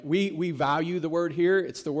We value the word here.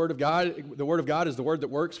 It's the word of God. The word of God is the word that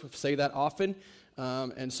works. We say that often.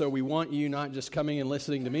 And so we want you not just coming and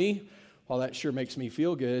listening to me. While that sure makes me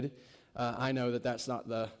feel good, I know that that's not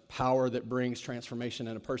the power that brings transformation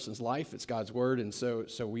in a person's life. It's God's word. And so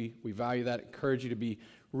we value that. Encourage you to be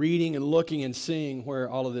reading and looking and seeing where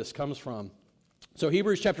all of this comes from. So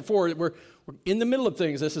Hebrews chapter 4, we're in the middle of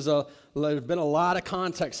things. There's been a lot of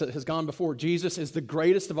context that has gone before. Jesus is the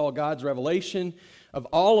greatest of all God's revelation, of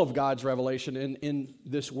all of God's revelation in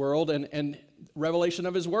this world, and revelation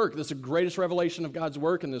of his work. This is the greatest revelation of God's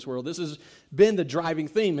work in this world. This has been the driving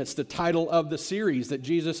theme. It's the title of the series, that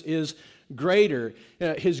Jesus is greater.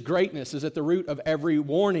 His greatness is at the root of every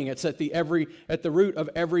warning. It's at the root of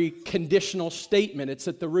every conditional statement. It's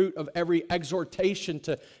at the root of every exhortation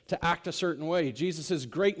to act a certain way. Jesus'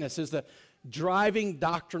 greatness is the driving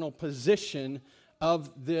doctrinal position of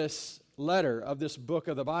this letter, of this book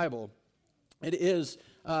of the Bible. It is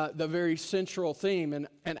the very central theme,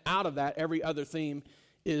 and out of that, every other theme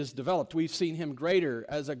is developed. We've seen him greater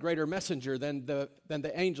as a greater messenger than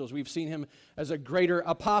the angels. We've seen him as a greater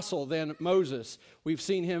apostle than Moses. We've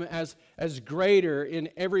seen him as greater in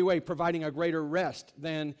every way, providing a greater rest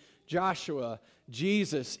than Joshua.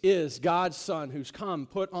 Jesus is God's Son who's come,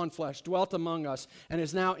 put on flesh, dwelt among us, and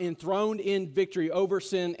is now enthroned in victory over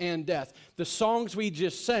sin and death. The songs we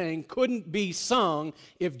just sang couldn't be sung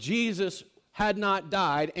if Jesus had not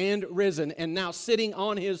died and risen and now sitting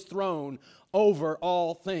on his throne over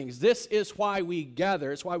all things. This is why we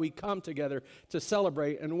gather. It's why we come together to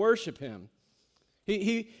celebrate and worship him.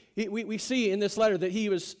 We see in this letter that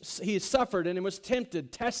he suffered and was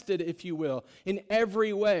tempted, tested, if you will, in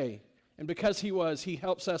every way. And because he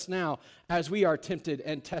helps us now as we are tempted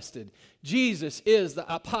and tested. Jesus is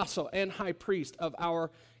the apostle and high priest of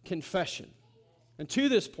our confession. And to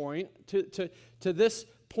this point, to this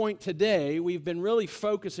point today, we've been really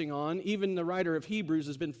focusing on, even the writer of Hebrews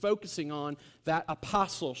has been focusing on that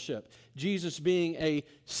apostleship. Jesus being a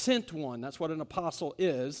sent one. That's what an apostle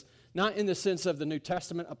is. Not in the sense of the New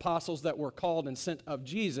Testament apostles that were called and sent of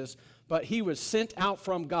Jesus, but he was sent out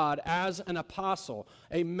from God as an apostle,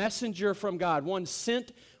 a messenger from God, one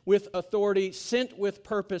sent with authority, sent with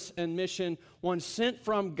purpose and mission, one sent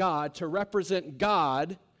from God to represent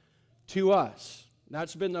God to us.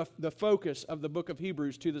 That's been the focus of the book of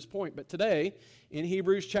Hebrews to this point. But today, in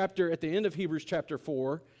at the end of Hebrews chapter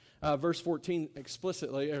 4, verse 14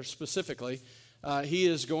 explicitly or specifically, he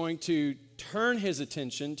is going to turn his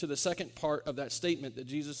attention to the second part of that statement that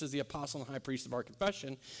Jesus is the apostle and high priest of our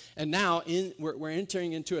confession. And now we're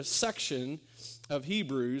entering into a section of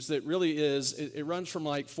Hebrews that really it runs from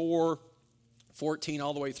like 4:14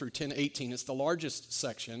 all the way through 10:18. It's the largest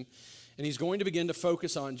section. And he's going to begin to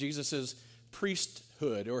focus on Jesus'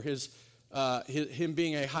 priesthood, or him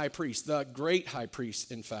being a high priest, the great high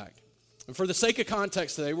priest, in fact. And for the sake of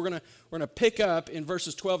context today, we're going to pick up in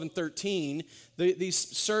verses 12 and 13. These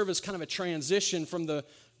serve as kind of a transition from the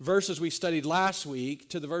verses we studied last week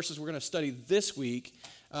to the verses we're going to study this week.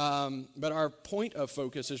 But our point of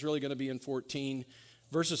focus is really going to be in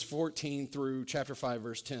verses 14 through chapter 5,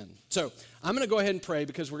 verse 10. So I'm going to go ahead and pray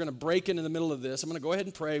because we're going to break into the middle of this. I'm going to go ahead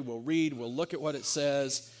and pray. We'll read. We'll look at what it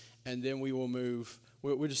says. And then we will move.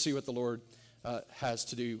 We'll just see what the Lord has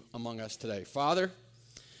to do among us today. Father,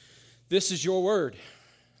 this is your word.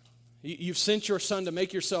 You've sent your Son to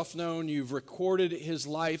make yourself known. You've recorded his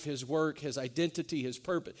life, his work, his identity, his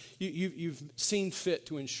purpose. You've seen fit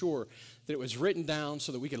to ensure that it was written down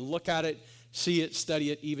so that we can look at it, see it,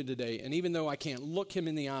 study it even today. And even though I can't look him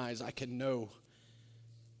in the eyes, I can know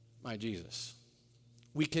my Jesus.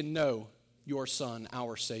 We can know your Son,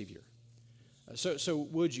 our Savior. So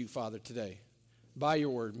would you, Father, today, by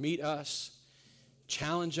your word, meet us,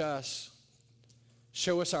 challenge us,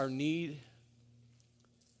 show us our need,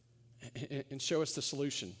 and show us the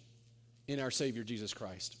solution in our Savior, Jesus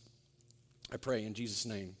Christ. I pray in Jesus'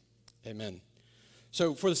 name, amen.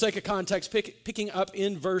 So for the sake of context, picking up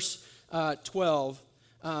in verse 12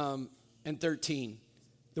 and 13,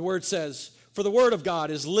 the word says, "For the word of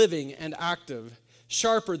God is living and active,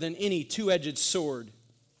 sharper than any two-edged sword,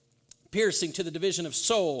 piercing to the division of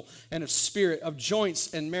soul and of spirit, of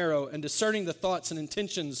joints and marrow, and discerning the thoughts and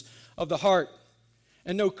intentions of the heart.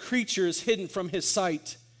 And no creature is hidden from his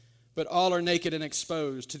sight, but all are naked and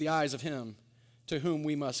exposed to the eyes of him to whom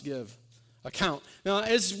we must give account." Now,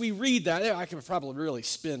 as we read that, I can probably really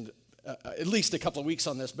spend at least a couple of weeks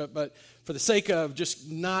on this, but for the sake of just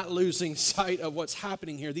not losing sight of what's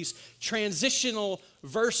happening here, these transitional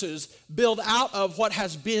verses build out of what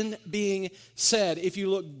has been being said. If you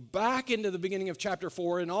look back into the beginning of chapter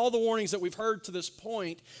 4 and all the warnings that we've heard to this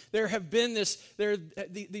point,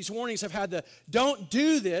 these warnings have had the don't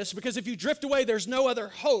do this, because if you drift away, there's no other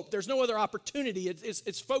hope, there's no other opportunity.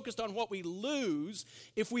 It's focused on what we lose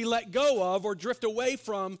if we let go of or drift away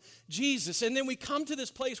from Jesus. And then we come to this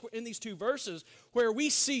place in these two verses where we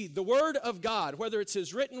see the Word of God, whether it's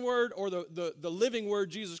His written Word or the living Word,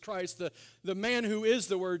 Jesus Christ, the man who is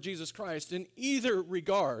the Word, Jesus Christ. In either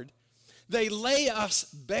regard, they lay us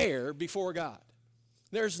bare before God.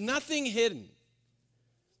 There's nothing hidden.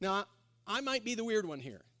 Now, I might be the weird one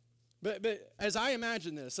here, but as I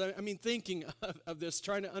imagine this, I mean, thinking of this,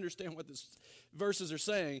 trying to understand what these verses are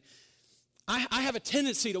saying, I have a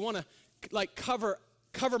tendency to want to like cover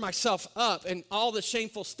myself up and all the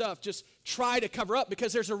shameful stuff, just try to cover up,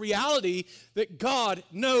 because there's a reality that God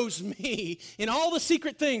knows me and all the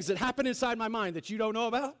secret things that happen inside my mind that you don't know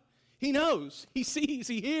about. He knows, He sees,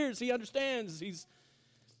 He hears, He understands, He's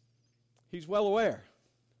well aware.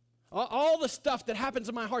 All the stuff that happens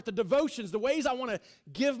in my heart, the devotions, the ways I want to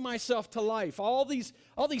give myself to life, all these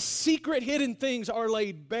secret hidden things are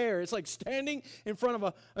laid bare. It's like standing in front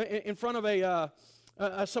of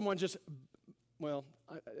someone just, well,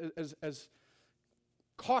 as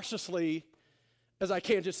cautiously as I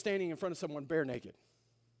can, just standing in front of someone bare naked.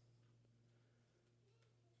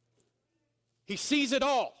 He sees it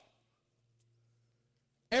all,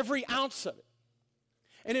 every ounce of it.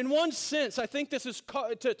 And in one sense, I think this is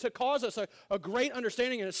to cause us a great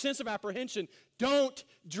understanding and a sense of apprehension. Don't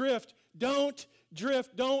drift,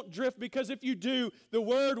 because if you do, the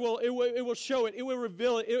Word will show it, it will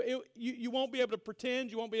reveal it. You won't be able to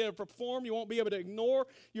pretend, you won't be able to perform, you won't be able to ignore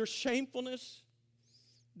your shamefulness.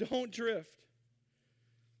 Don't drift.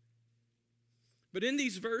 But in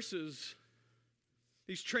these verses,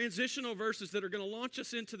 these transitional verses that are going to launch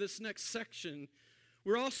us into this next section,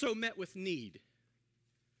 we're also met with need.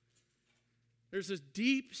 There's this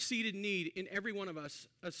deep-seated need in every one of us,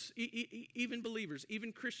 even believers,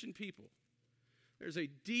 even Christian people. There's a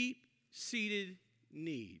deep-seated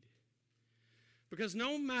need. Because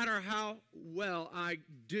no matter how well I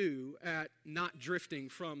do at not drifting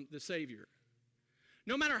from the Savior,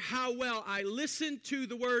 no matter how well I listen to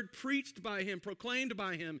the word preached by Him, proclaimed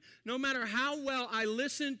by Him, no matter how well I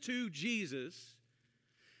listen to Jesus,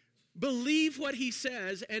 believe what He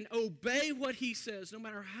says and obey what He says, no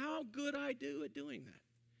matter how good I do at doing that.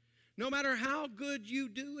 No matter how good you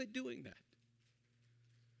do at doing that.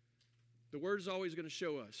 The Word is always going to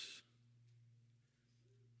show us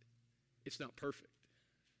it's not perfect.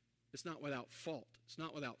 It's not without fault. It's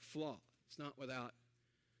not without flaw. It's not without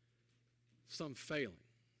some failing.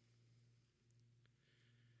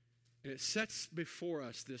 And it sets before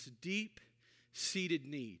us this deep-seated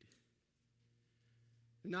need.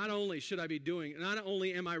 Not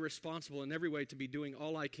only am I responsible in every way to be doing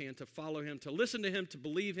all I can to follow Him, to listen to Him, to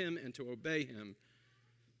believe Him, and to obey Him,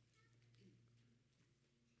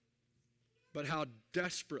 but how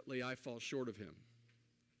desperately I fall short of Him.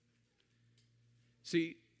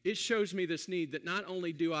 See, it shows me this need that not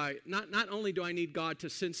only do I need God to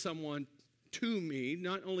send someone to me,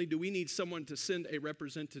 not only do we need someone to send a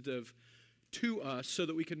representative to us so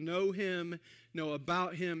that we can know Him, know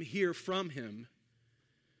about Him, hear from Him,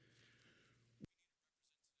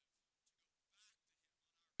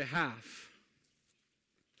 behalf.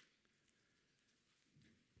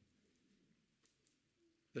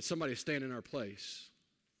 That somebody stand in our place.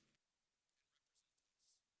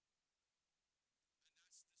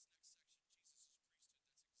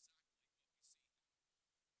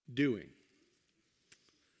 Doing.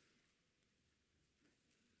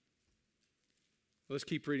 Let's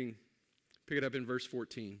keep reading. Pick it up in verse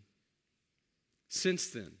 14. Since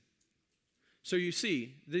then. So you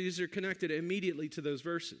see, these are connected immediately to those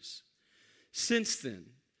verses. Since then,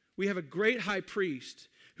 we have a great high priest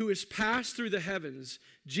who has passed through the heavens,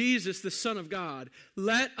 Jesus, the Son of God.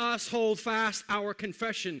 Let us hold fast our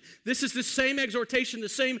confession. This is the same exhortation, the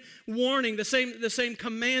same warning, the same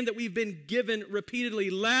command that we've been given repeatedly.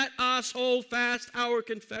 Let us hold fast our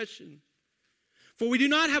confession. For we do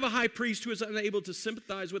not have a high priest who is unable to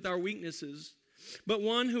sympathize with our weaknesses, but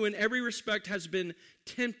one who in every respect has been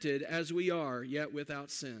tempted as we are, yet without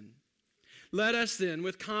sin. Let us then,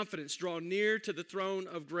 with confidence, draw near to the throne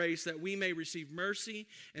of grace that we may receive mercy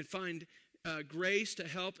and find grace to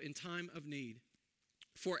help in time of need.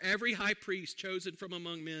 For every high priest chosen from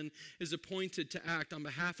among men is appointed to act on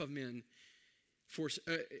behalf of men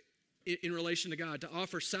in relation to God, to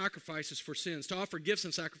offer sacrifices for sins, to offer gifts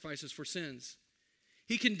and sacrifices for sins.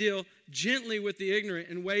 He can deal gently with the ignorant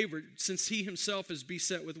and wayward, since he himself is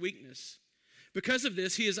beset with weakness. Because of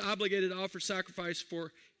this, he is obligated to offer sacrifice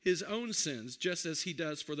for his own sins, just as he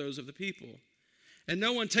does for those of the people. And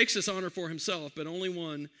no one takes this honor for himself, but only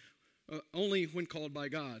when called by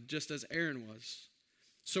God, just as Aaron was.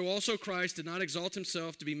 So also Christ did not exalt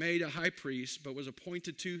himself to be made a high priest, but was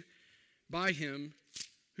appointed by him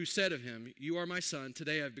who said of him, "You are my son,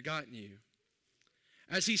 today I have begotten you."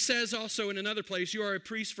 As he says also in another place, "You are a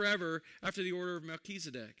priest forever after the order of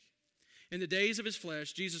Melchizedek." In the days of his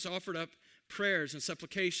flesh, Jesus offered up prayers and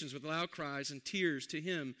supplications with loud cries and tears to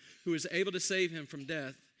him who was able to save him from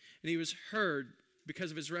death, and he was heard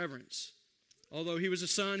because of his reverence. Although he was a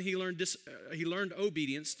son, he learned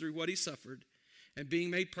obedience through what he suffered, and being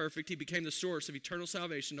made perfect, he became the source of eternal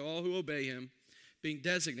salvation to all who obey him, being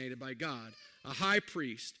designated by God a high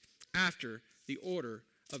priest after the order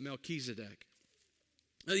of Melchizedek.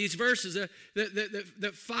 Now, these verses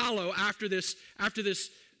that follow after this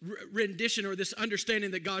rendition or this understanding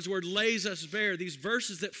that God's word lays us bare, these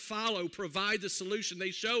verses that follow provide the solution. They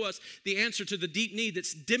show us the answer to the deep need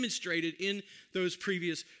that's demonstrated in those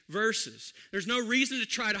previous verses. There's no reason to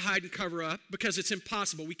try to hide and cover up because it's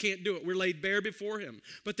impossible. We can't do it. We're laid bare before him.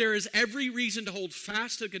 But there is every reason to hold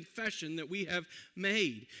fast to the confession that we have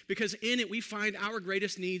made, because in it we find our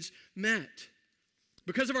greatest needs met.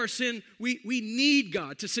 Because of our sin, we need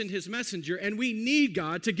God to send his messenger, and we need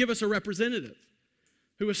God to give us a representative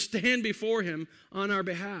who will stand before him on our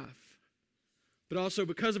behalf. But also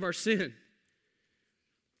because of our sin,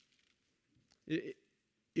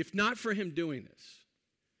 if not for him doing this,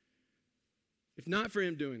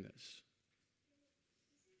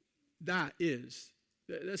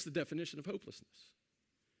 that's the definition of hopelessness.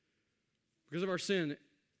 Because of our sin,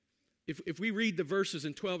 if we read the verses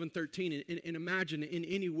in 12 and 13 and imagine in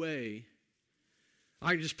any way,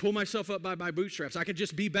 I can just pull myself up by my bootstraps, I could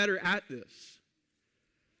just be better at this.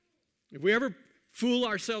 If we ever fool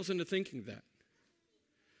ourselves into thinking that,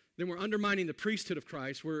 then we're undermining the priesthood of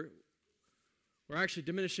Christ. We're actually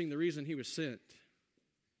diminishing the reason he was sent.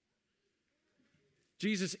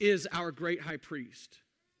 Jesus is our great high priest.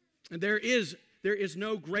 And there is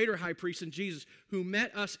no greater high priest than Jesus, who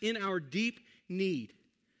met us in our deep need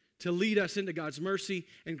to lead us into God's mercy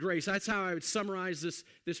and grace. That's how I would summarize this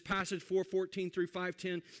passage, 4:14 through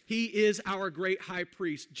 5:10. He is our great high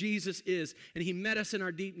priest. Jesus is. And he met us in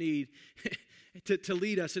our deep need to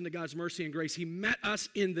lead us into God's mercy and grace. He met us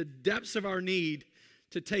in the depths of our need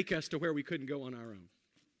to take us to where we couldn't go on our own.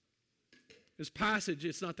 This passage,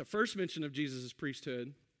 it's not the first mention of Jesus'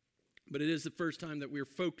 priesthood, but it is the first time that we're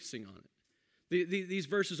focusing on it. These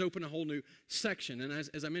verses open a whole new section, and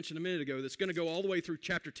as I mentioned a minute ago, that's going to go all the way through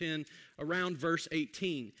chapter 10, around verse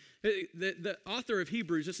 18. The author of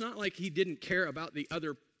Hebrews, it's not like he didn't care about the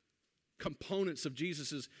other components of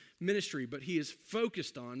Jesus' ministry, but he is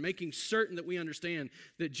focused on making certain that we understand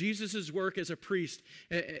that Jesus' work as a priest,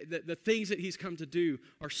 the things that he's come to do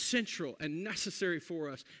are central and necessary for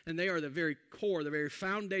us, and they are the very core, the very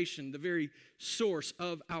foundation, the very source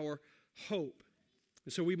of our hope.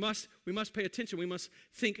 And so we must pay attention. We must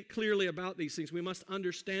think clearly about these things. We must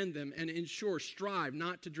understand them and strive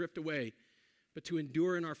not to drift away, but to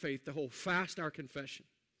endure in our faith, to hold fast our confession.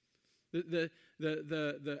 The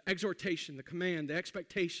exhortation, the command, the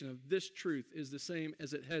expectation of this truth is the same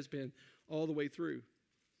as it has been all the way through.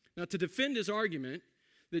 Now, to defend his argument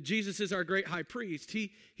that Jesus is our great high priest,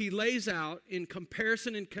 he lays out in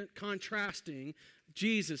comparison and contrasting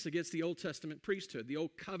Jesus against the Old Testament priesthood, the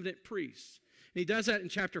Old Covenant priests. And he does that in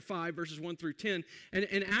chapter 5, verses 1 through 10.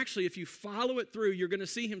 And actually, if you follow it through, you're going to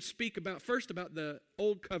see him speak first about the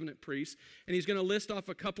Old Covenant priests. And he's going to list off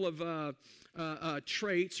a couple of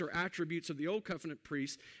traits or attributes of the Old Covenant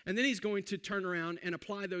priests. And then he's going to turn around and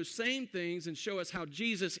apply those same things and show us how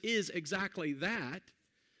Jesus is exactly that,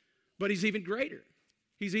 but he's even greater.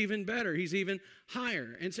 He's even better. He's even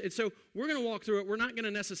higher. And so we're going to walk through it. We're not going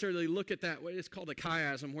to necessarily look at that. It's called a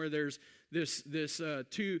chiasm, where there's this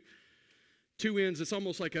two ends. It's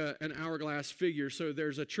almost like an hourglass figure. So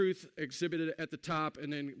there's a truth exhibited at the top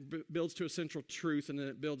and then builds to a central truth, and then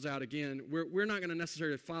it builds out again. We're not going to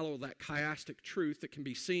necessarily follow that chiastic truth that can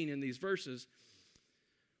be seen in these verses,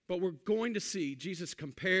 but we're going to see Jesus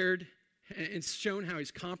compared and shown how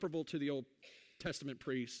he's comparable to the Old Testament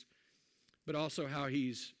priests, but also how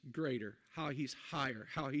he's greater, how he's higher,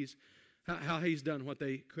 how he's done what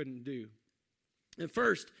they couldn't do. And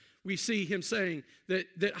first, we see him saying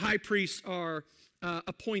that high priests are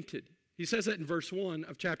appointed. He says that in verse 1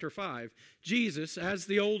 of chapter 5. Jesus, as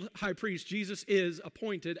the old high priest, Jesus is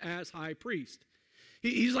appointed as high priest.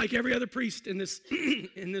 He's like every other priest in this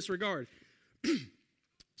in this regard.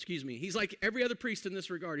 He's like every other priest in this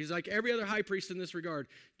regard. He's like every other high priest in this regard.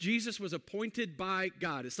 Jesus was appointed by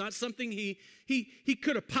God. It's not something he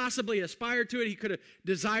could have possibly aspired to it. He could have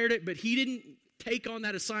desired it, but he didn't take on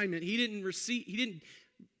that assignment. He didn't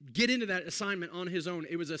get into that assignment on his own.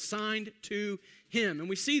 It was assigned to him. And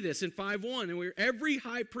we see this in 5:1. And every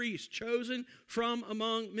high priest chosen from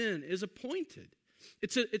among men is appointed.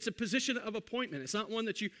 It's a position of appointment. It's not one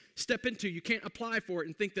that you step into. You can't apply for it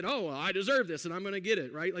and think that, oh, I deserve this and I'm going to get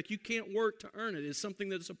it, right? Like you can't work to earn it. It's something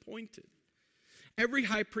that is appointed. Every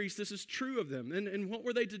high priest, this is true of them. And what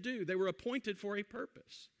were they to do? They were appointed for a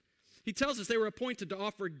purpose. He tells us they were appointed to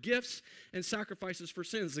offer gifts and sacrifices for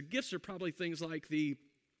sins. The gifts are probably things like the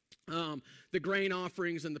grain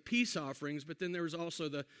offerings and the peace offerings, but then there was also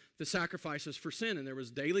the sacrifices for sin, and there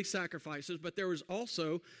was daily sacrifices, but there was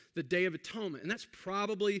also the Day of Atonement, and that's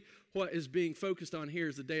probably what is being focused on here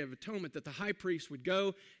is the Day of Atonement, that the high priest would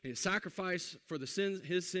go and sacrifice for his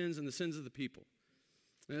sins and the sins of the people.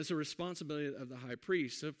 And that's a responsibility of the high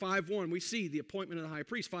priest. So 5:1, we see the appointment of the high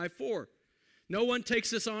priest. 5:4, no one takes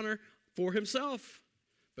this honor for himself,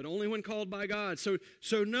 but only when called by God. So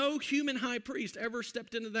no human high priest ever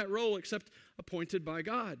stepped into that role except appointed by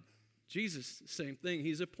God. Jesus, same thing.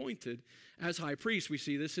 He's appointed as high priest. We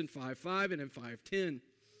see this in 5:5 and in 5:10.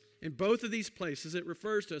 In both of these places, it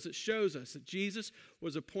refers to us, it shows us that Jesus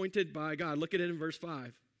was appointed by God. Look at it in verse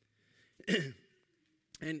 5.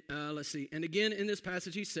 And let's see. And again, in this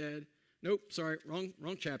passage, he said, nope, sorry,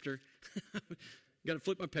 wrong chapter. Got to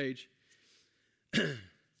flip my page.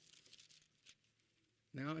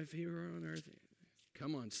 Now, if he were on earth,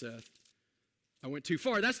 come on, Seth. I went too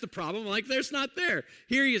far. That's the problem. Like, there's not there.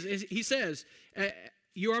 Here he is. He says,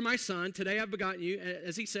 you are my son. Today I've begotten you.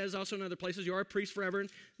 As he says also in other places, you are a priest forever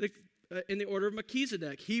in the order of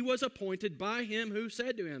Melchizedek. He was appointed by him who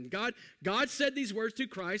said to him. God said these words to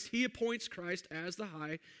Christ. He appoints Christ as the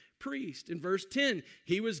high priest. In verse 10,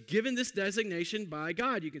 he was given this designation by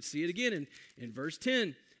God. You can see it again in verse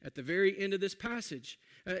 10 at the very end of this passage.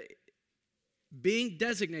 Being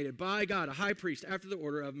designated by God, a high priest after the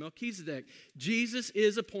order of Melchizedek. Jesus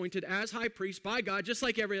is appointed as high priest by God, just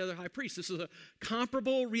like every other high priest. This is a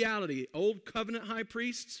comparable reality. Old covenant high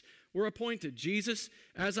priests were appointed. Jesus,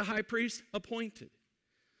 as a high priest, appointed.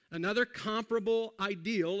 Another comparable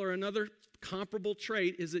ideal or another comparable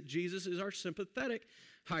trait is that Jesus is our sympathetic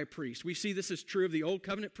high priest. We see this is true of the old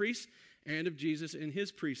covenant priests and of Jesus in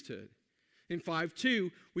his priesthood. In 5:2,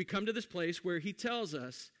 we come to this place where he tells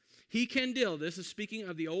us he can deal, this is speaking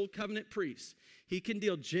of the old covenant priests, he can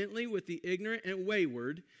deal gently with the ignorant and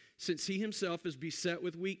wayward, since he himself is beset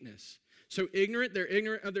with weakness. So ignorant, they're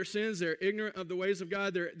ignorant of their sins, they're ignorant of the ways of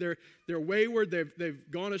God, they're wayward, they've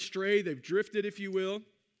gone astray, they've drifted, if you will.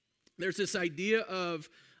 There's this idea of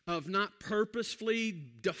not purposefully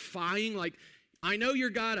defying, like, I know you're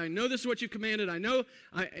God, I know this is what you've commanded,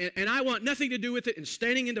 and I want nothing to do with it, and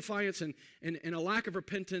standing in defiance and a lack of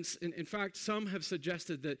repentance. In fact, some have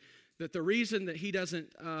suggested that the reason that he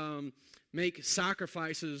doesn't make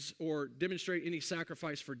sacrifices or demonstrate any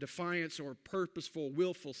sacrifice for defiance or purposeful,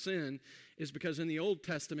 willful sin is because in the Old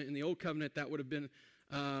Testament, in the Old Covenant, that would have been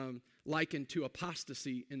likened to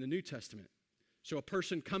apostasy in the New Testament. So a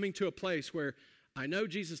person coming to a place where I know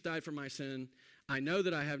Jesus died for my sin, I know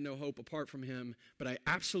that I have no hope apart from him, but I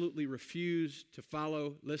absolutely refuse to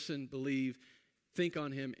follow, listen, believe, think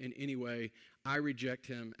on him in any way. I reject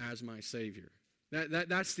him as my Savior.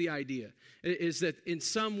 That's the idea, is that in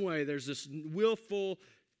some way there's this willful,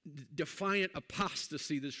 defiant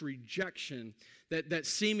apostasy, this rejection that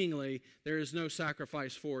seemingly there is no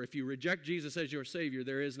sacrifice for. If you reject Jesus as your Savior,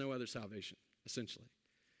 there is no other salvation, essentially.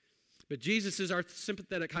 But Jesus is our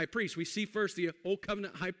sympathetic high priest. We see first the Old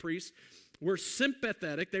Covenant high priests were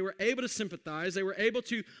sympathetic. They were able to sympathize. They were able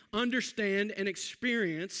to understand and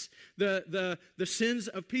experience the sins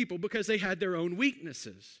of people because they had their own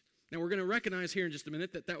weaknesses. Now, we're going to recognize here in just a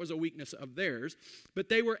minute that was a weakness of theirs, but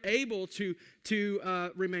they were able to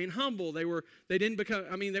remain humble. They were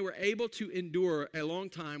able to endure a long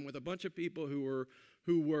time with a bunch of people who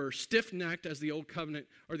were stiff-necked, as the Old Covenant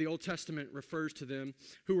or the Old Testament refers to them,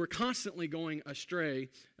 who were constantly going astray.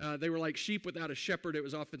 They were like sheep without a shepherd, it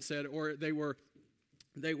was often said, or they were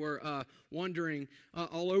wandering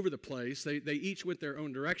all over the place. They each went their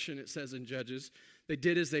own direction, it says in Judges. They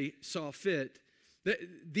did as they saw fit.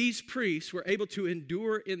 These priests were able to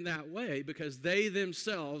endure in that way because they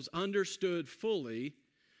themselves understood fully,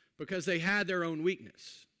 because they had their own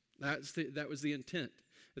weakness. That was the intent,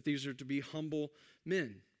 that these are to be humble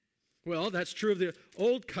men. Well, that's true of the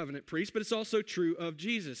Old Covenant priests, but it's also true of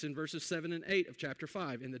Jesus in verses 7 and 8 of chapter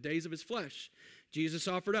 5. In the days of his flesh, Jesus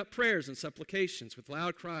offered up prayers and supplications with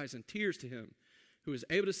loud cries and tears to him, who was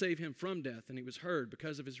able to save him from death, and he was heard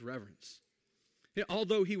because of his reverence.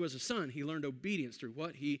 Although he was a son, he learned obedience through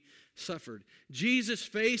what he suffered. Jesus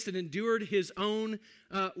faced and endured his own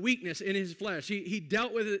weakness in his flesh. He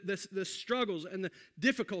dealt with the struggles and the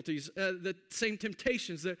difficulties, the same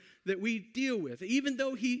temptations that we deal with. Even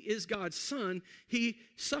though he is God's son, he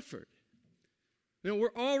suffered. Now,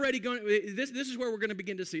 we're already going, this is where we're going to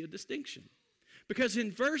begin to see a distinction. Because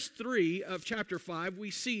in verse 3 of chapter 5,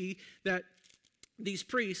 we see that these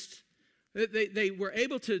priests, they were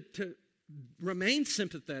able to remain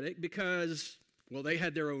sympathetic because, well, they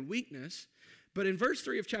had their own weakness. But in verse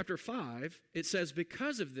 3 of chapter 5, it says,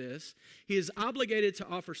 because of this, he is obligated to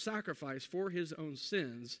offer sacrifice for his own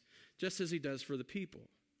sins, just as he does for the people.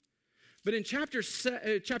 But in chapter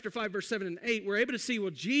 5, verse 7 and 8, we're able to see,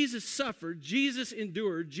 well, Jesus suffered, Jesus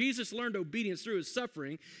endured, Jesus learned obedience through his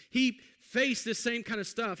suffering. He faced this same kind of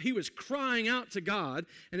stuff. He was crying out to God,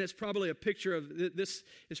 and it's probably a picture of, this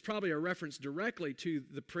is probably a reference directly to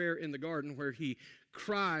the prayer in the garden where he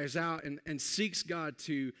cries out and seeks God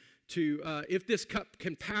to if this cup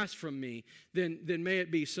can pass from me, then may it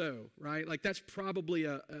be so, right? Like that's probably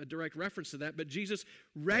a direct reference to that. But Jesus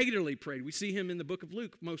regularly prayed. We see him in the book of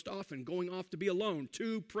Luke most often, going off to be alone,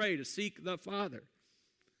 to pray, to seek the Father.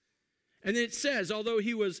 And then it says, although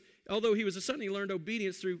he was a son, he learned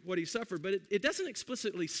obedience through what he suffered. But it doesn't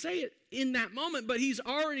explicitly say it in that moment, but he's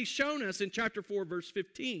already shown us in chapter 4, verse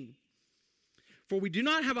 15. For we do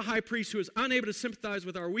not have a high priest who is unable to sympathize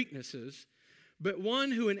with our weaknesses, but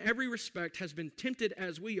one who in every respect has been tempted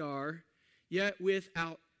as we are, yet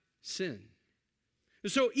without sin.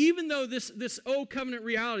 So even though this old covenant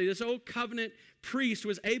reality, this old covenant priest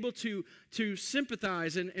was able to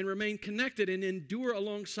sympathize and remain connected and endure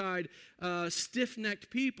alongside stiff-necked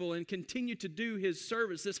people and continue to do his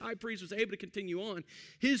service, this high priest was able to continue on.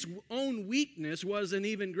 His own weakness was an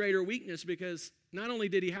even greater weakness because not only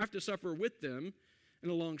did he have to suffer with them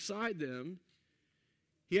and alongside them,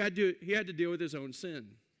 he had to deal with his own sin.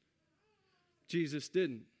 Jesus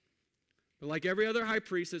didn't. But like every other high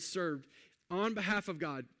priest that served on behalf of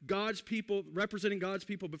God, God's people, representing God's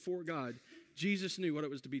people before God, Jesus knew what it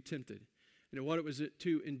was to be tempted and what it was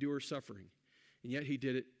to endure suffering. And yet he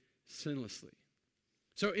did it sinlessly.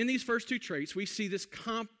 So in these first two traits, we see this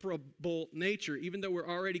comparable nature, even though we're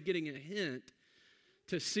already getting a hint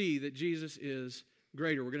to see that Jesus is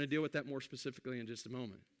greater. We're going to deal with that more specifically in just a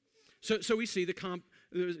moment. So we see the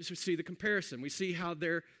comparison. We see how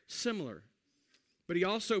they're similar. But he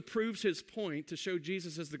also proves his point to show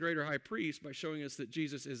Jesus as the greater high priest by showing us that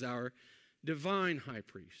Jesus is our divine high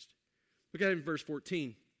priest. Look at it in verse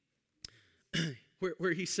 14,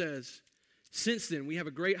 where he says, since then we have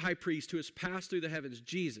a great high priest who has passed through the heavens,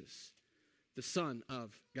 Jesus, the Son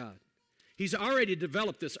of God. He's already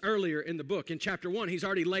developed this earlier in the book. In chapter 1, he's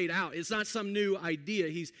already laid out. It's not some new idea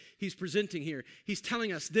he's presenting here. He's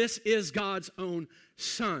telling us this is God's own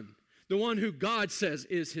Son, the one who God says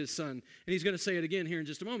is his Son. And he's going to say it again here in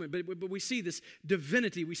just a moment. But we see this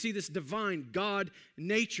divinity. We see this divine God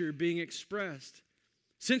nature being expressed.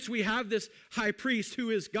 Since we have this high priest who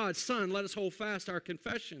is God's Son, let us hold fast our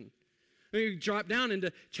confession. We drop down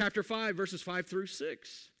into chapter 5, verses 5 through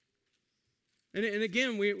 6. And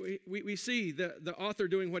again, we see the author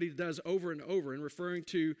doing what he does over and over and referring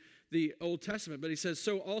to the Old Testament. But he says,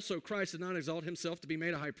 so also Christ did not exalt himself to be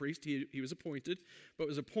made a high priest. He was appointed, but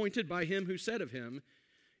was appointed by him who said of him,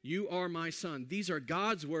 you are my son. These are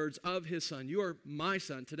God's words of his son. You are my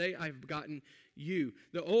son. Today I have begotten you.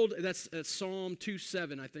 That's Psalm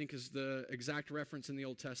 2:7, I think, is the exact reference in the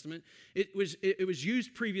Old Testament. It was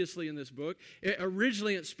used previously in this book.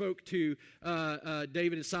 Originally it spoke to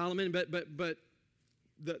David and Solomon, but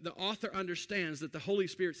the author understands that the Holy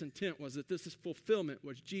Spirit's intent was that this fulfillment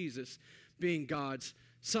was Jesus being God's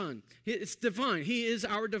Son. It's divine. He is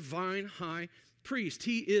our divine high priest.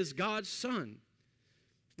 He is God's Son.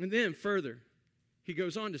 And then further, he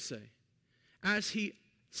goes on to say, as he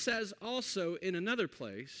says also in another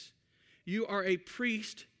place, you are a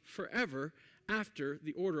priest forever after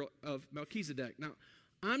the order of Melchizedek. Now,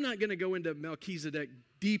 I'm not going to go into Melchizedek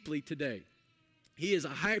deeply today. He is a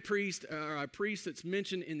high priest, or a priest that's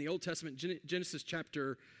mentioned in the Old Testament, Genesis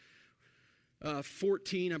chapter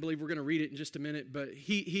 14. I believe we're going to read it in just a minute, but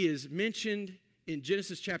he is mentioned in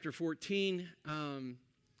Genesis chapter 14.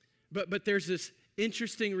 But there's this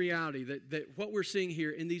interesting reality that what we're seeing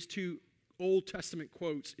here in these two Old Testament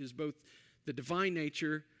quotes is both the divine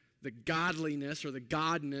nature, the godliness or the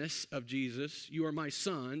godness of Jesus. You are my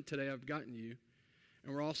son, today I've begotten you.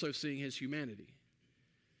 And we're also seeing his humanity.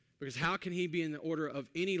 Because how can he be in the order of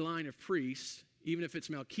any line of priests, even if it's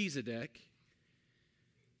Melchizedek,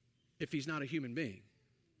 if he's not a human being?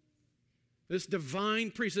 This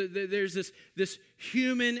divine priest. There's this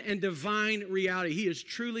human and divine reality. He is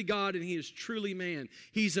truly God and he is truly man.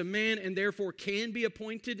 He's a man and therefore can be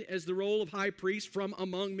appointed as the role of high priest from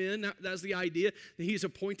among men. That's the idea, that he's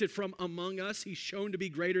appointed from among us. He's shown to be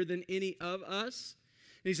greater than any of us.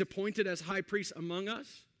 And he's appointed as high priest among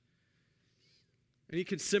us. And he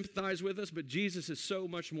can sympathize with us, but Jesus is so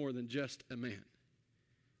much more than just a man.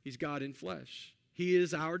 He's God in flesh. He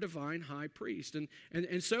is our divine high priest.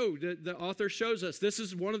 And so the author shows us this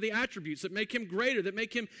is one of the attributes that make him greater, that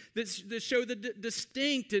make him, that show the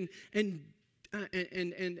distinct and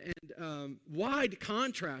wide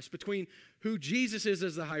contrast between who Jesus is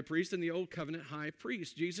as the high priest and the old covenant high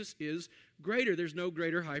priest. Jesus is greater. There's no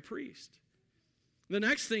greater high priest. The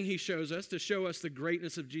next thing he shows us to show us the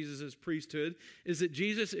greatness of Jesus' priesthood is that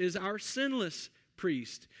Jesus is our sinless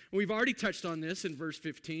priest. We've already touched on this in verse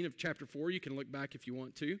 15 of chapter 4. You can look back if you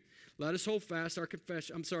want to. Let us hold fast our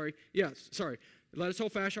confession. Let us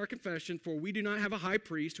hold fast our confession, for we do not have a high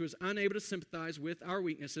priest who is unable to sympathize with our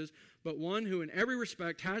weaknesses, but one who in every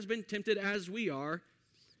respect has been tempted as we are,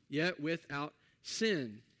 yet without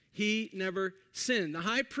sin. He never sinned. The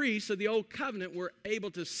high priests of the old covenant were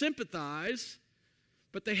able to sympathize,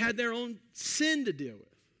 but they had their own sin to deal with.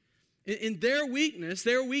 In their weakness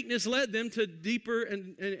led them to deeper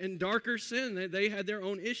and darker sin. They had their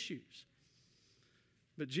own issues.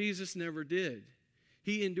 But Jesus never did.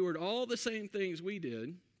 He endured all the same things we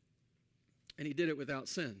did, and he did it without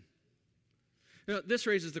sin. Now, this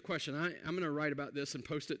raises the question. I'm going to write about this and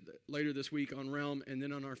post it later this week on Realm and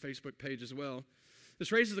then on our Facebook page as well.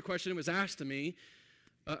 This raises the question. It was asked to me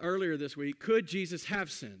earlier this week, could Jesus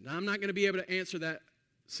have sinned? Now, I'm not going to be able to answer that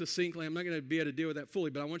succinctly. I'm not going to be able to deal with that fully,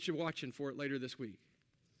 but I want you watching for it later this week.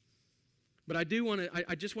 But I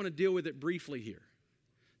just want to deal with it briefly here.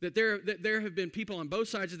 That there have been people on both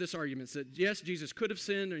sides of this argument that yes, Jesus could have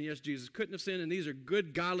sinned, and yes, Jesus couldn't have sinned, and these are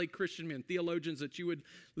good, godly Christian men, theologians that you would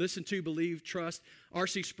listen to, believe, trust.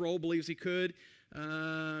 R.C. Sproul believes he could.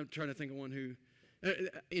 I'm trying to think of one who...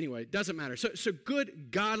 anyway, it doesn't matter. So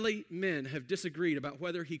good, godly men have disagreed about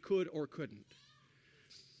whether he could or couldn't.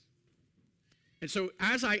 And so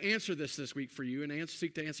as I answer this week for you and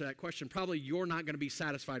seek to answer that question, probably you're not going to be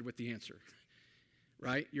satisfied with the answer,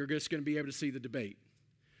 right? You're just going to be able to see the debate.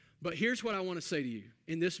 But here's what I want to say to you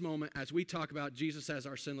in this moment as we talk about Jesus as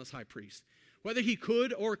our sinless high priest. Whether he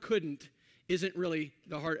could or couldn't isn't really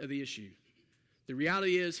the heart of the issue. The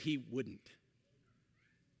reality is he wouldn't.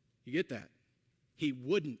 You get that? He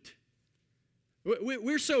wouldn't.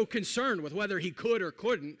 We're so concerned with whether he could or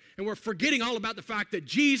couldn't, and we're forgetting all about the fact that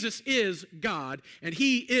Jesus is God, and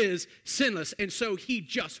he is sinless, and so he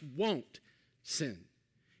just won't sin.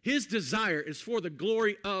 His desire is for the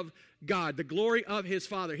glory of God, the glory of his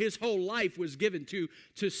Father. His whole life was given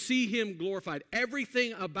to see him glorified.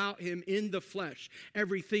 Everything about him in the flesh,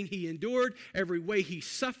 everything he endured, every way he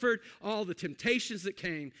suffered, all the temptations that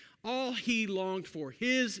came, all he longed for,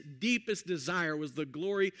 his deepest desire was the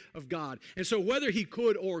glory of God. And so whether he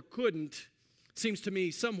could or couldn't seems to me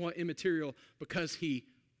somewhat immaterial because he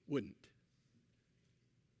wouldn't.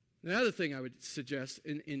 The other thing I would suggest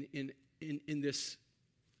in this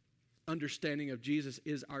understanding of Jesus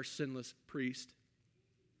is our sinless priest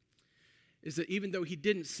is that even though he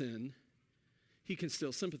didn't sin, he can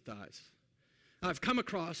still sympathize. I've come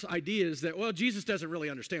across ideas that, well, Jesus doesn't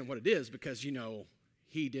really understand what it is because,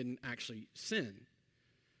 he didn't actually sin.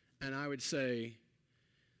 And I would say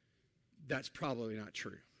that's probably not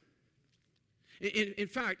true. In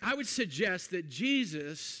fact, I would suggest that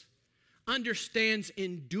Jesus understands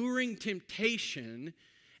enduring temptation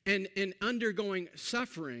and undergoing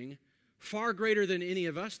suffering far greater than any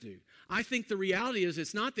of us do. I think the reality is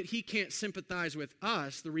it's not that he can't sympathize with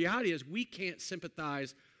us. The reality is we can't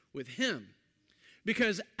sympathize with him.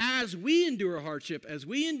 Because as we endure hardship, as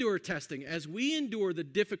we endure testing, as we endure the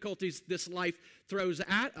difficulties this life throws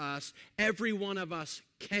at us, every one of us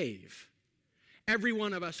cave. Every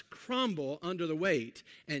one of us crumble under the weight,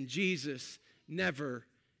 and Jesus never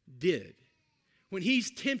did. When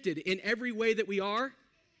he's tempted in every way that we are,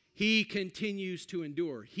 he continues to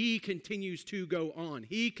endure. He continues to go on.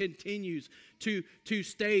 He continues to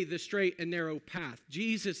stay the straight and narrow path.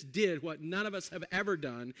 Jesus did what none of us have ever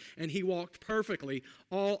done, and he walked perfectly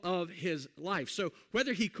all of his life. So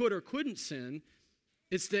whether he could or couldn't sin,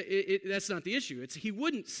 that's not the issue. It's he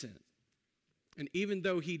wouldn't sin. And even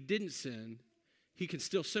though he didn't sin, he can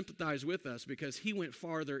still sympathize with us because he went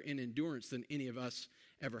farther in endurance than any of us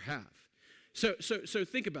ever have. So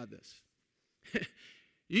think about this.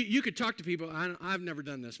 You could talk to people. I've never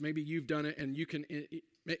done this. Maybe you've done it, and you can.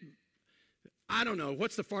 I don't know,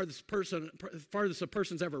 what's the farthest a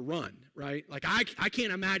person's ever run, right? Like, I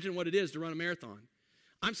can't imagine what it is to run a marathon.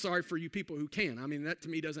 I'm sorry for you people who can. I mean, that to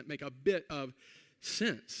me doesn't make a bit of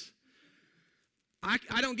sense.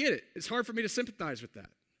 I don't get it. It's hard for me to sympathize with that,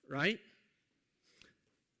 right?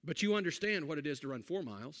 But you understand what it is to run 4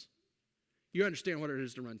 miles. You understand what it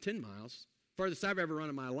is to run 10 miles. Farthest I've ever run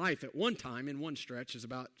in my life at one time in one stretch is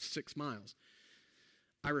about 6 miles.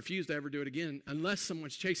 I refuse to ever do it again unless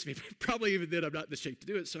someone's chasing me. Probably even then I'm not in the shape to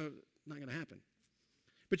do it, so not going to happen.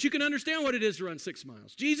 But you can understand what it is to run 6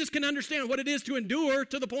 miles. Jesus can understand what it is to endure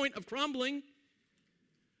to the point of crumbling.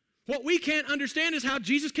 What we can't understand is how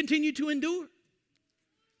Jesus continued to endure.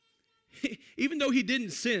 Even though he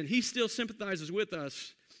didn't sin, he still sympathizes with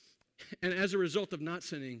us. And as a result of not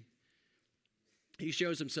sinning, he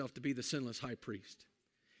shows himself to be the sinless high priest.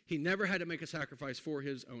 He never had to make a sacrifice for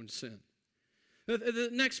his own sin. The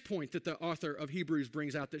next point that the author of Hebrews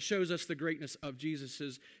brings out that shows us the greatness of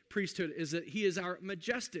Jesus' priesthood is that he is our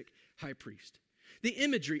majestic high priest. The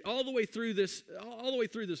imagery all the way through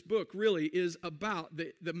this book really is about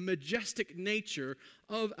the majestic nature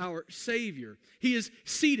of our Savior. He is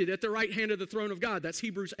seated at the right hand of the throne of God. That's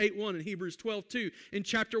Hebrews 8:1 and Hebrews 12:2. In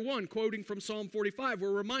chapter 1, quoting from Psalm 45,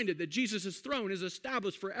 we're reminded that Jesus' throne is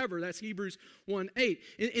established forever. That's Hebrews 1:8.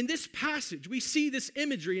 In this passage, we see this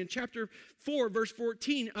imagery in chapter 4, verse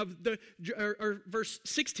 14 of verse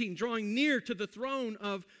 16, drawing near to the throne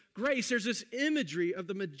of grace. There's this imagery of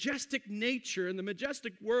the majestic nature and the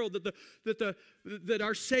majestic world that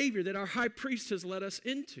our Savior, that our high priest has led us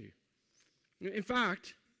into. In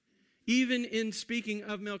fact, even in speaking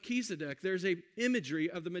of Melchizedek, there's an imagery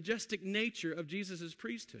of the majestic nature of Jesus'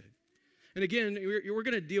 priesthood. And again, we're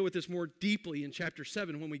going to deal with this more deeply in chapter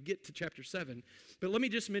 7 when we get to chapter 7. But let me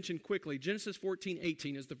just mention quickly, Genesis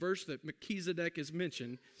 14:18 is the verse that Melchizedek is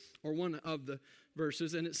mentioned, or one of the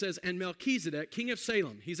verses, and it says, and Melchizedek, king of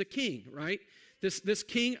Salem, he's a king, right? This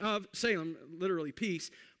king of Salem, literally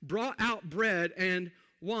peace, brought out bread and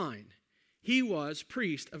wine. He was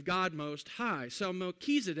priest of God Most High. So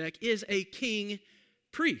Melchizedek is a king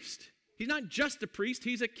priest. He's not just a priest,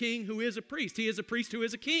 he's a king who is a priest. He is a priest who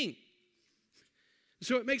is a king.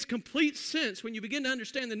 So it makes complete sense when you begin to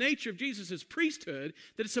understand the nature of Jesus' priesthood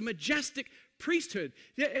that it's a majestic priesthood.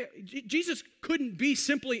 Jesus couldn't be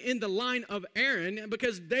simply in the line of Aaron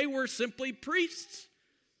because they were simply priests.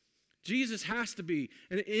 Jesus has to be,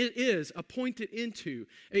 and it is appointed into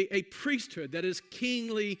a priesthood that is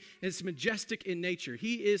kingly and it's majestic in nature.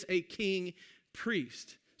 He is a king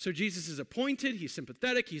priest. So Jesus is appointed, he's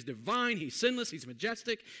sympathetic, he's divine, he's sinless, he's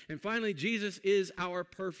majestic, and finally Jesus is our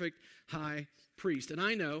perfect high priest. And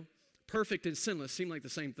I know perfect and sinless seem like the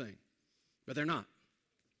same thing, but they're not.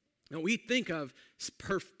 Now, we think of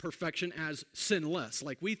perfection as sinless.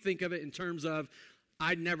 Like we think of it in terms of,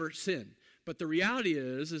 I'd never sin. But the reality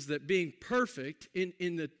is that being perfect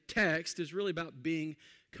in the text is really about being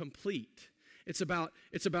complete. It's about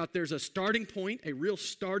there's a starting point, a real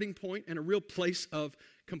starting point, and a real place of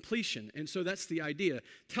completion. And so that's the idea.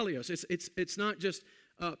 Teleos, it's not just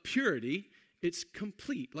purity, it's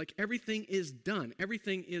complete. Like everything is done.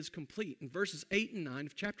 Everything is complete. And verses 8 and 9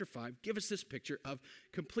 of chapter 5 give us this picture of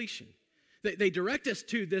completion. They direct us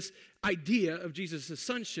to this idea of Jesus'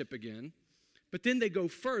 sonship again, but then they go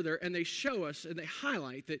further and they show us and they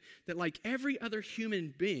highlight that like every other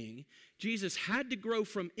human being, Jesus had to grow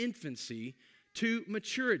from infancy to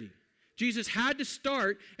maturity. Jesus had to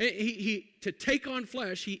start, to take on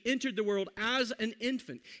flesh. He entered the world as an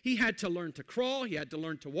infant. He had to learn to crawl. He had to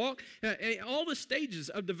learn to walk. All the stages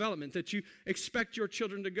of development that you expect your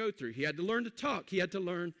children to go through. He had to learn to talk. He had to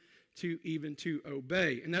learn to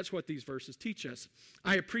obey. And that's what these verses teach us.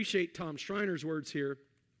 I appreciate Tom Schreiner's words here.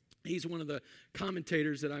 He's one of the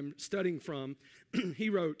commentators that I'm studying from.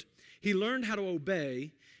 He wrote, he learned how to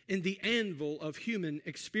obey in the anvil of human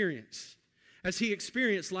experience, as he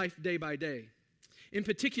experienced life day by day. In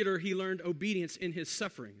particular, he learned obedience in his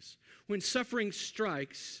sufferings. When suffering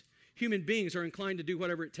strikes, human beings are inclined to do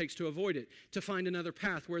whatever it takes to avoid it, to find another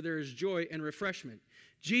path where there is joy and refreshment.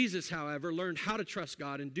 Jesus, however, learned how to trust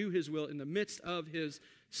God and do his will in the midst of his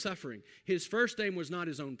suffering. His first aim was not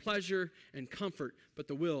his own pleasure and comfort, but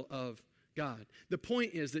the will of God. The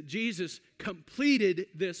point is that Jesus completed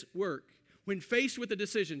this work. When faced with a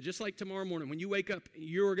decision, just like tomorrow morning, when you wake up,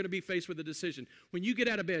 you're going to be faced with a decision. When you get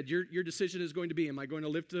out of bed, your decision is going to be, am I going to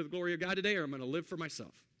live to the glory of God today, or am I going to live for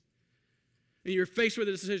myself? And you're faced with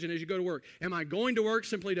a decision as you go to work. Am I going to work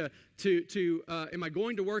simply am I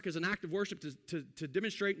going to work as an act of worship to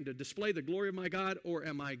demonstrate and to display the glory of my God, or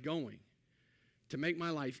am I going to make my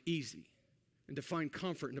life easy and to find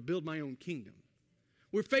comfort and to build my own kingdom?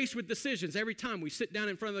 We're faced with decisions every time we sit down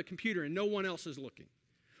in front of the computer and no one else is looking.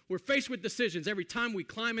 We're faced with decisions every time we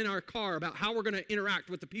climb in our car about how we're going to interact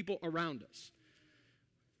with the people around us.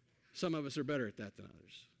 Some of us are better at that than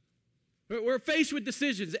others. We're faced with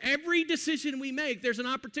decisions. Every decision we make, there's an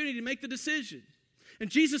opportunity to make the decision. And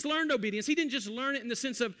Jesus learned obedience. He didn't just learn it in the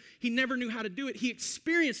sense of he never knew how to do it. He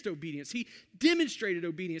experienced obedience. He demonstrated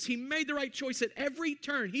obedience. He made the right choice at every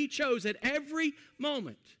turn. He chose at every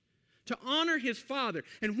moment to honor his Father.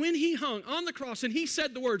 And when he hung on the cross and he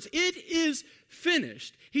said the words, "It is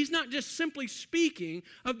finished," he's not just simply speaking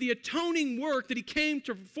of the atoning work that he came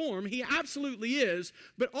to perform. He absolutely is,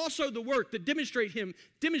 but also the work that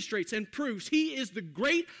demonstrates and proves he is the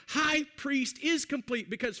great high priest is complete,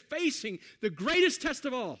 because facing the greatest test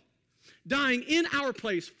of all, dying in our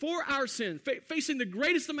place for our sin, facing the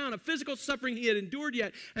greatest amount of physical suffering he had endured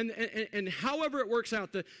yet, and however it works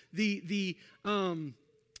out, the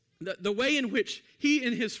way in which he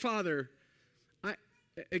and his Father,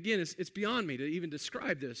 again, it's beyond me to even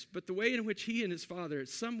describe this, but the way in which he and his Father, in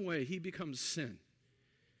some way, he becomes sin.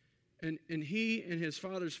 And he and his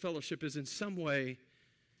Father's fellowship is in some way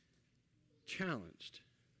challenged.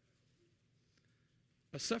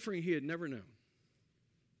 A suffering he had never known.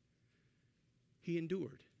 He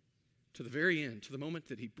endured to the very end, to the moment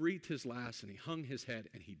that he breathed his last and he hung his head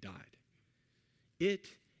and he died.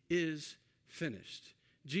 It is finished.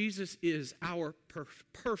 Jesus is our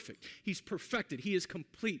perfect. He's perfected. He is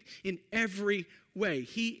complete in every way.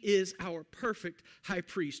 He is our perfect high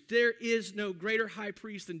priest. There is no greater high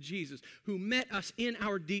priest than Jesus, who met us in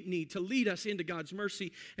our deep need to lead us into God's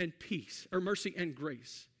mercy and peace, or mercy and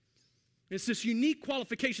grace. It's this unique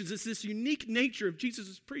qualifications, it's this unique nature of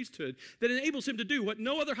Jesus' priesthood that enables him to do what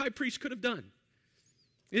no other high priest could have done.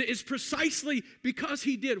 It is precisely because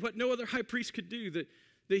he did what no other high priest could do that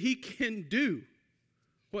he can do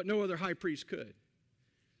what no other high priest could,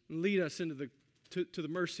 and lead us into the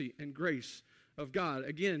mercy and grace of God.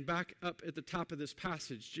 Again, back up at the top of this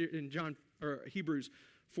passage in Hebrews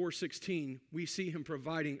 4:16, we see him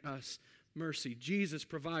providing us mercy. Jesus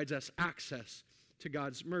provides us access to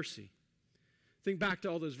God's mercy. Think back to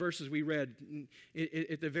all those verses we read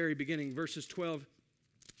at the very beginning, verses 12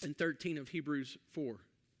 and 13 of Hebrews 4.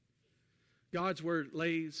 God's word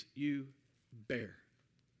lays you bare.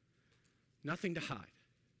 Nothing to hide.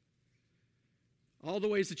 All the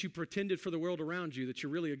ways that you pretended for the world around you that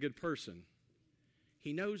you're really a good person,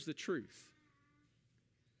 he knows the truth.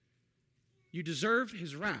 You deserve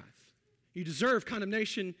his wrath. You deserve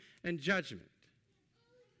condemnation and judgment.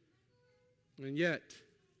 And yet,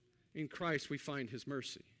 in Christ, we find his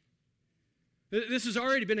mercy. This has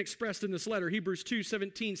already been expressed in this letter. Hebrews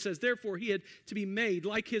 2:17 says, "Therefore he had to be made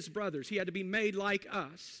like his brothers. He had to be made like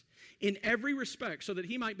us in every respect, so that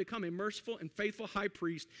he might become a merciful and faithful high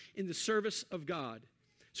priest in the service of God."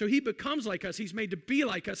 So he becomes like us. He's made to be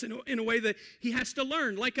like us in a way that he has to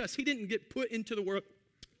learn like us. He didn't get put into the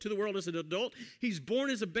world as an adult. He's born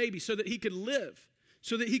as a baby so that he could live,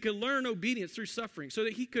 so that he could learn obedience through suffering, so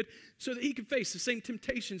that he could face the same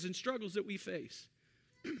temptations and struggles that we face,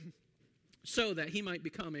 so that he might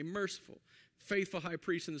become a merciful, faithful high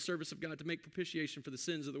priest in the service of God to make propitiation for the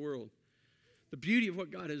sins of the world. The beauty of what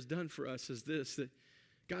God has done for us is this, that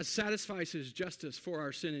God satisfies his justice for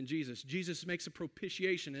our sin in Jesus. Jesus makes a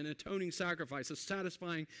propitiation, an atoning sacrifice, a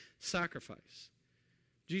satisfying sacrifice.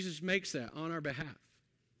 Jesus makes that on our behalf.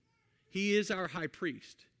 He is our high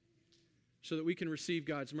priest so that we can receive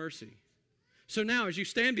God's mercy. So now as you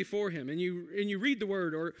stand before him and you read the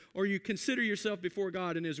word or you consider yourself before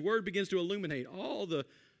God and his word begins to illuminate all the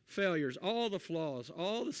failures, all the flaws,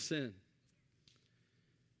 all the sin,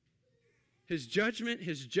 his judgment,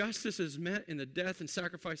 his justice is met in the death and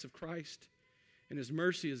sacrifice of Christ, and his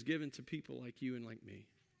mercy is given to people like you and like me.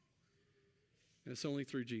 And it's only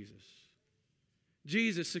through Jesus.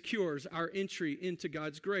 Jesus secures our entry into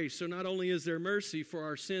God's grace. So not only is there mercy for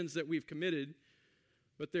our sins that we've committed,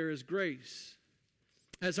 but there is grace.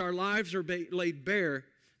 As our lives are laid bare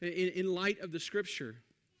in light of the Scripture,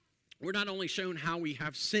 we're not only shown how we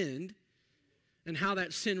have sinned and how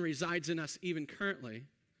that sin resides in us even currently,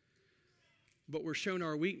 but we're shown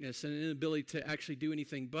our weakness and an inability to actually do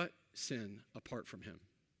anything but sin apart from him.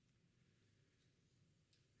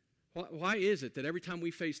 Why is it that every time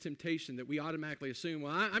we face temptation that we automatically assume,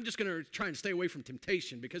 well, I'm just going to try and stay away from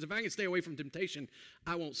temptation, because if I can stay away from temptation,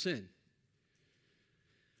 I won't sin?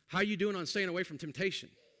 How are you doing on staying away from temptation?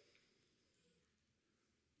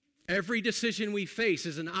 Every decision we face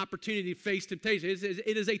is an opportunity to face temptation. It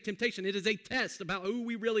is a temptation. It is a test about who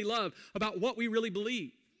we really love, about what we really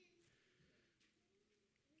believe.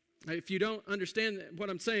 If you don't understand what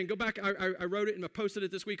I'm saying, go back. I wrote it and I posted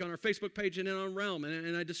it this week on our Facebook page and on Realm,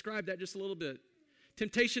 and I described that just a little bit.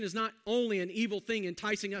 Temptation is not only an evil thing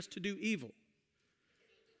enticing us to do evil.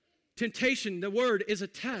 Temptation, the word, is a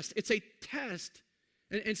test. It's a test.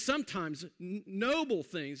 And sometimes noble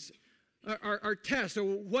things are tests. So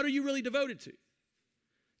what are you really devoted to?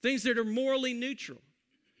 Things that are morally neutral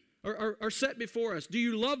are set before us. Do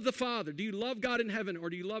you love the Father? Do you love God in heaven? Or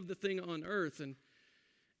do you love the thing on earth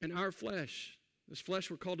and our flesh? This flesh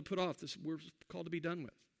we're called to put off. This we're called to be done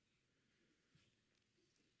with.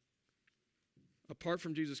 Apart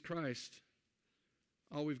from Jesus Christ,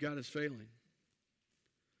 all we've got is failing.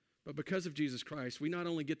 But because of Jesus Christ, we not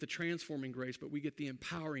only get the transforming grace, but we get the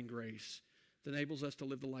empowering grace that enables us to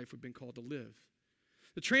live the life we've been called to live.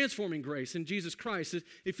 The transforming grace in Jesus Christ,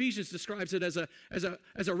 Ephesians describes it as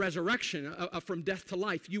a resurrection from death to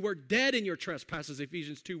life. You were dead in your trespasses,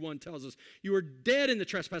 Ephesians 2:1 tells us. You were dead in the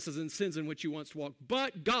trespasses and sins in which you once walked.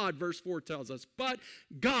 But God, verse 4 tells us, but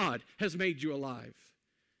God has made you alive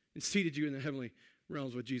and seated you in the heavenly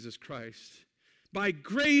realms with Jesus Christ. By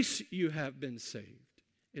grace you have been saved,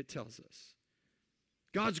 it tells us.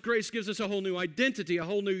 God's grace gives us a whole new identity, a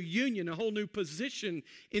whole new union, a whole new position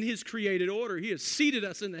in His created order. He has seated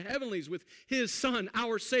us in the heavenlies with His Son,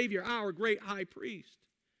 our Savior, our great high priest.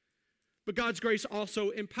 But God's grace also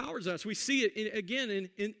empowers us. We see it again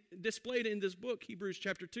displayed in this book, Hebrews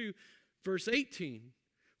chapter 2, verse 18.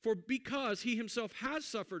 For because He Himself has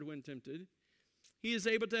suffered when tempted, He is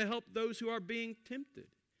able to help those who are being tempted.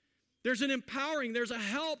 There's an empowering, there's a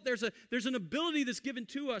help, there's an ability that's given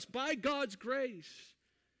to us by God's grace.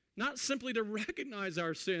 Not simply to recognize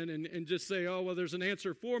our sin and just say, oh, well, there's an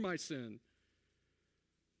answer for my sin.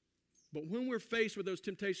 But when we're faced with those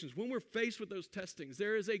temptations, when we're faced with those testings,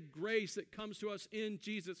 there is a grace that comes to us in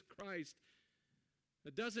Jesus Christ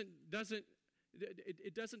that doesn't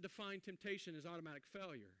define temptation as automatic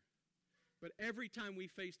failure. But every time we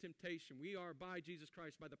face temptation, we are by Jesus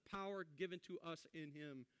Christ, by the power given to us in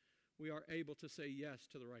Him, we are able to say yes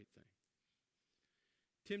to the right thing.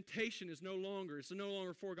 Temptation is no longer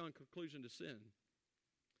a foregone conclusion to sin,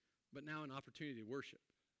 but now an opportunity to worship.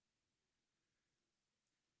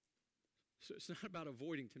 So it's not about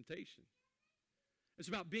avoiding temptation. It's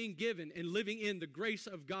about being given and living in the grace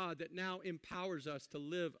of God that now empowers us to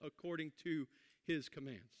live according to His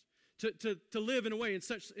commands. To live in a way, in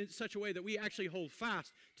such a way that we actually hold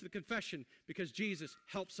fast to the confession because Jesus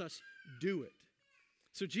helps us do it.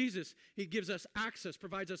 So Jesus, He gives us access,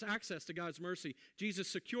 provides us access to God's mercy. Jesus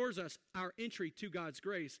secures us our entry to God's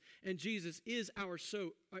grace. And Jesus is our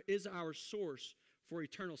source for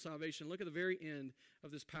eternal salvation. Look at the very end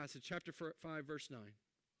of this passage, chapter 5, verse 9.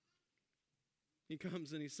 He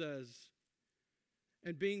comes and He says,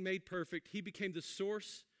 and being made perfect, He became the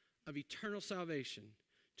source of eternal salvation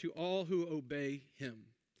to all who obey Him,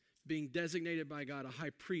 being designated by God a high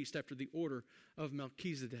priest after the order of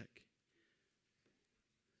Melchizedek.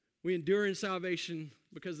 We endure in salvation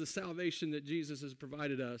because the salvation that Jesus has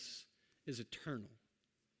provided us is eternal.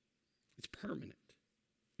 It's permanent.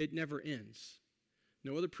 It never ends.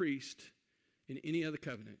 No other priest in any other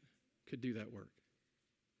covenant could do that work.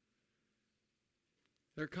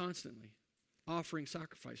 They're constantly offering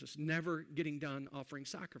sacrifices, never getting done offering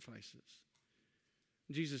sacrifices.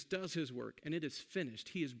 Jesus does His work, and it is finished.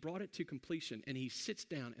 He has brought it to completion, and He sits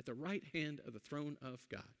down at the right hand of the throne of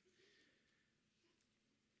God.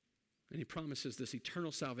 And He promises this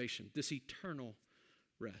eternal salvation, this eternal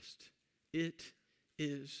rest. It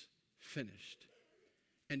is finished.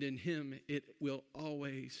 And in Him, it will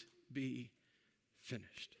always be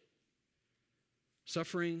finished.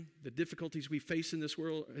 Suffering, the difficulties we face in this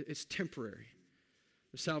world, it's temporary.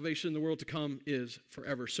 The salvation in the world to come is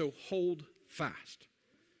forever. So hold fast.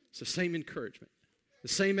 It's the same encouragement, the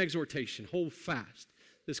same exhortation. Hold fast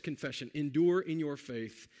this confession. Endure in your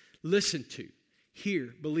faith. Listen to,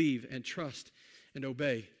 hear, believe, and trust, and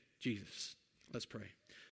obey Jesus. Let's pray.